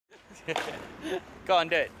Go on,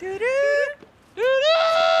 do it.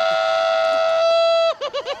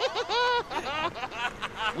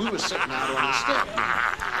 We were sitting out on the step.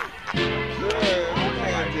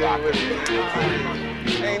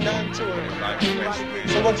 Ain't nothing to it.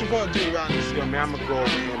 So what you gonna do around this? Yo, man, I'm gonna go over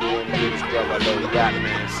here and get his brother a little rap,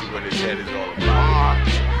 man, and see what his head is all about.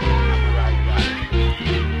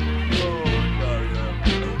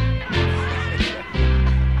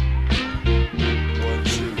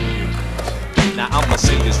 Now I'ma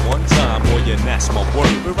say this one time, boy, and that's my word.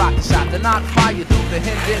 We rock the shot to knock fire through the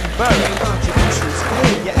Hindenburg. Introductions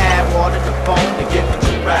clear, you add water to phone to get what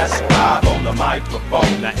you rest live on the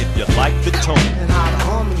microphone. Now if you like the tone And how the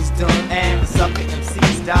harmony's done, and the sucker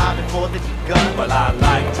MCs die before they begun. Well, I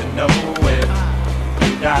like to know it.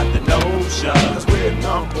 You got the notion, cause we're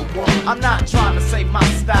number one. I'm not trying to say my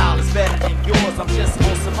style is better than yours, I'm just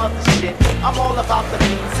on some other shit. I'm all about the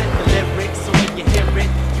beats and the lyrics, so when you hear it,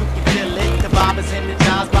 you can feel it. The vibe is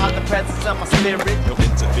energized by the presence of my spirit. no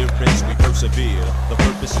interference, we persevere. The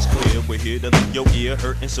purpose is clear, we're here to leave your ear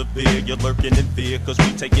hurting severe. You're lurking in fear, cause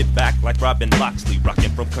we take it back like Robin Loxley, rocking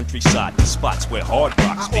from countryside to spots where hard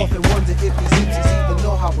rocks I be. often wonder if these MCs even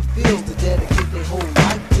know how it feels to dedicate their whole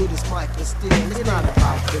life to this mic, but still, it's not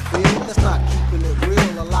about the bill, that's not keeping it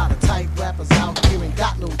real. A lot of tight rappers out here ain't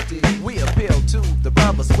got no deal. We appeal to the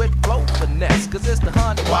brothers with flow finesse, cause it's the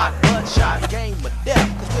 100-watt bloodshot game of death.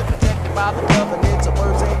 Cause we're protected by the governance of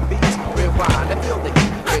words and beats. Rewind and feel the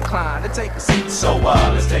heat, recline and take a seat. So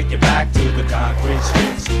let's take it back to the concrete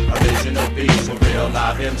streets. Original beats with real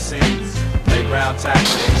live MCs. Playground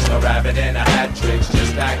tactics, no rabbit in a hat tricks.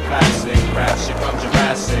 Just that classic, rap shit from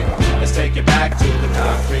Jurassic. Let's take it back to the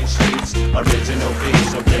concrete streets. Original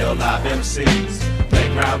beats with real live MCs.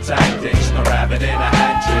 Playground tactics, no rabbit in a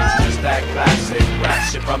hat tricks. Just that classic, rap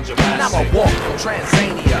shit from And I'm Jurassic. a walk from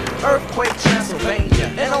Tanzania, earthquake Transylvania,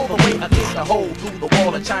 and all the way I kick a hole through the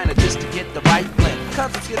wall of China just to get the right blend.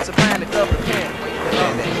 Cause it's schizophrenic of the pen. Wait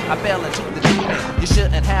a minute, I fell into the deep end. You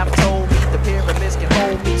shouldn't have told me the pyramids can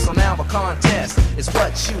hold me. So now a contest is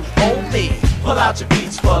what you owe me. Pull out your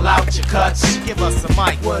beats, pull out your cuts. Give us a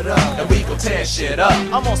mic, what up? And we gon' tear shit up.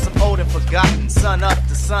 I'm on some old and forgotten, sun up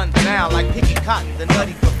to sun down, like picking cotton. The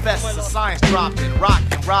nutty professor, science dropping,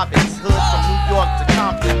 rockin' Robin's Hood from New York to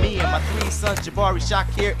Compton. Me and my three sons, Jabari,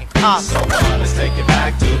 Shakir, and Cobb. So let's take it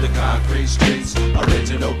back to the concrete streets.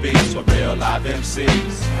 Original beats with real live MCs.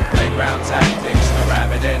 Playground tactics, no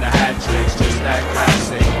rabbit in a hat tricks. Just that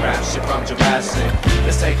classic, rap shit from Jurassic.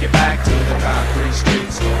 Let's take it back to the concrete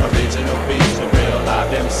streets. Original beats with real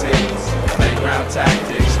live MCs. Playground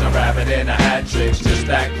tactics, no rabbit in a hat tricks. Just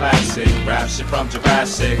that classic, rap shit from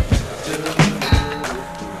Jurassic.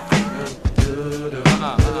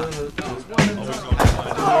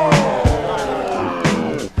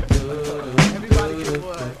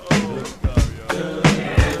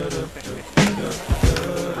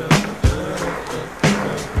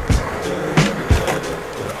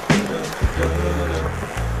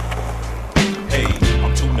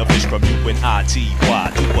 From you and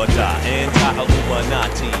I-T-Y, do or die,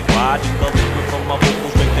 anti-Illuminati. Why do the liquid from my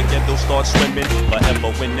vocals make the ghetto start swimming?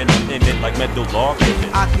 Forever winning, I'm in it like metal log living.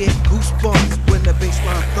 I get goosebumps when the bass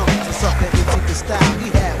line thumps. A sucker into the style,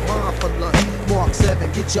 he had mine for lunch. Mark 7,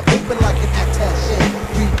 get you open like an attaché.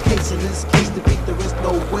 Briefcase in this case, to beat there is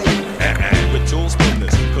no way. With tool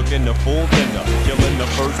spinners, cooking the full dinner, killing the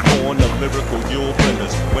firstborn of lyrical Yule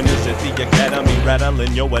winners. Winners at the academy,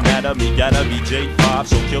 rattling your anatomy. Gotta be J5,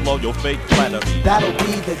 so kill all your fake flattery. That'll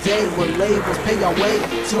be the day when labels pay our way.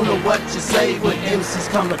 Tune to what you say when MCs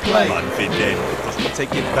come to play. Unfitted, cause we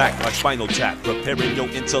take it back like Spinal Tap, preparing your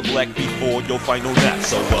intellect before your final nap.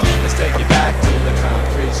 So let's take it back to the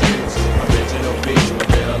concrete streets. Original beats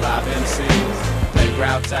with real live MCs.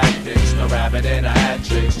 Playground tactics, no rabbit in a hat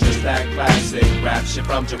tricks. Just that classic, rap shit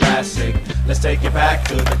from Jurassic. Let's take it back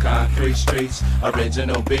to the concrete streets.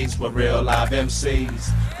 Original beats with real live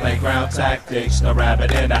MCs. Playground tactics, no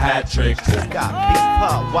rabbit in a hat trick. Just got beat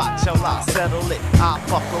pub, watch your life, settle it. I'll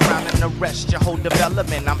fuck around and arrest your whole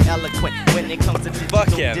development. I'm eloquent when it comes to digital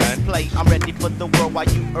display. I'm ready for the world while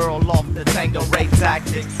you earl off the Tango Ray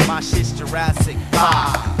tactics. My shit's Jurassic.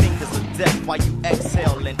 Fingers of death while you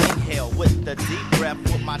exhale and inhale with the deep breath.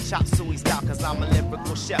 With my chop suey style, cause I'm a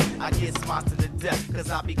lyrical chef. I get smiles to the death, cause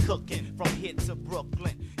I be cooking from here to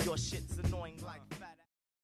Brooklyn. Your shit's annoying.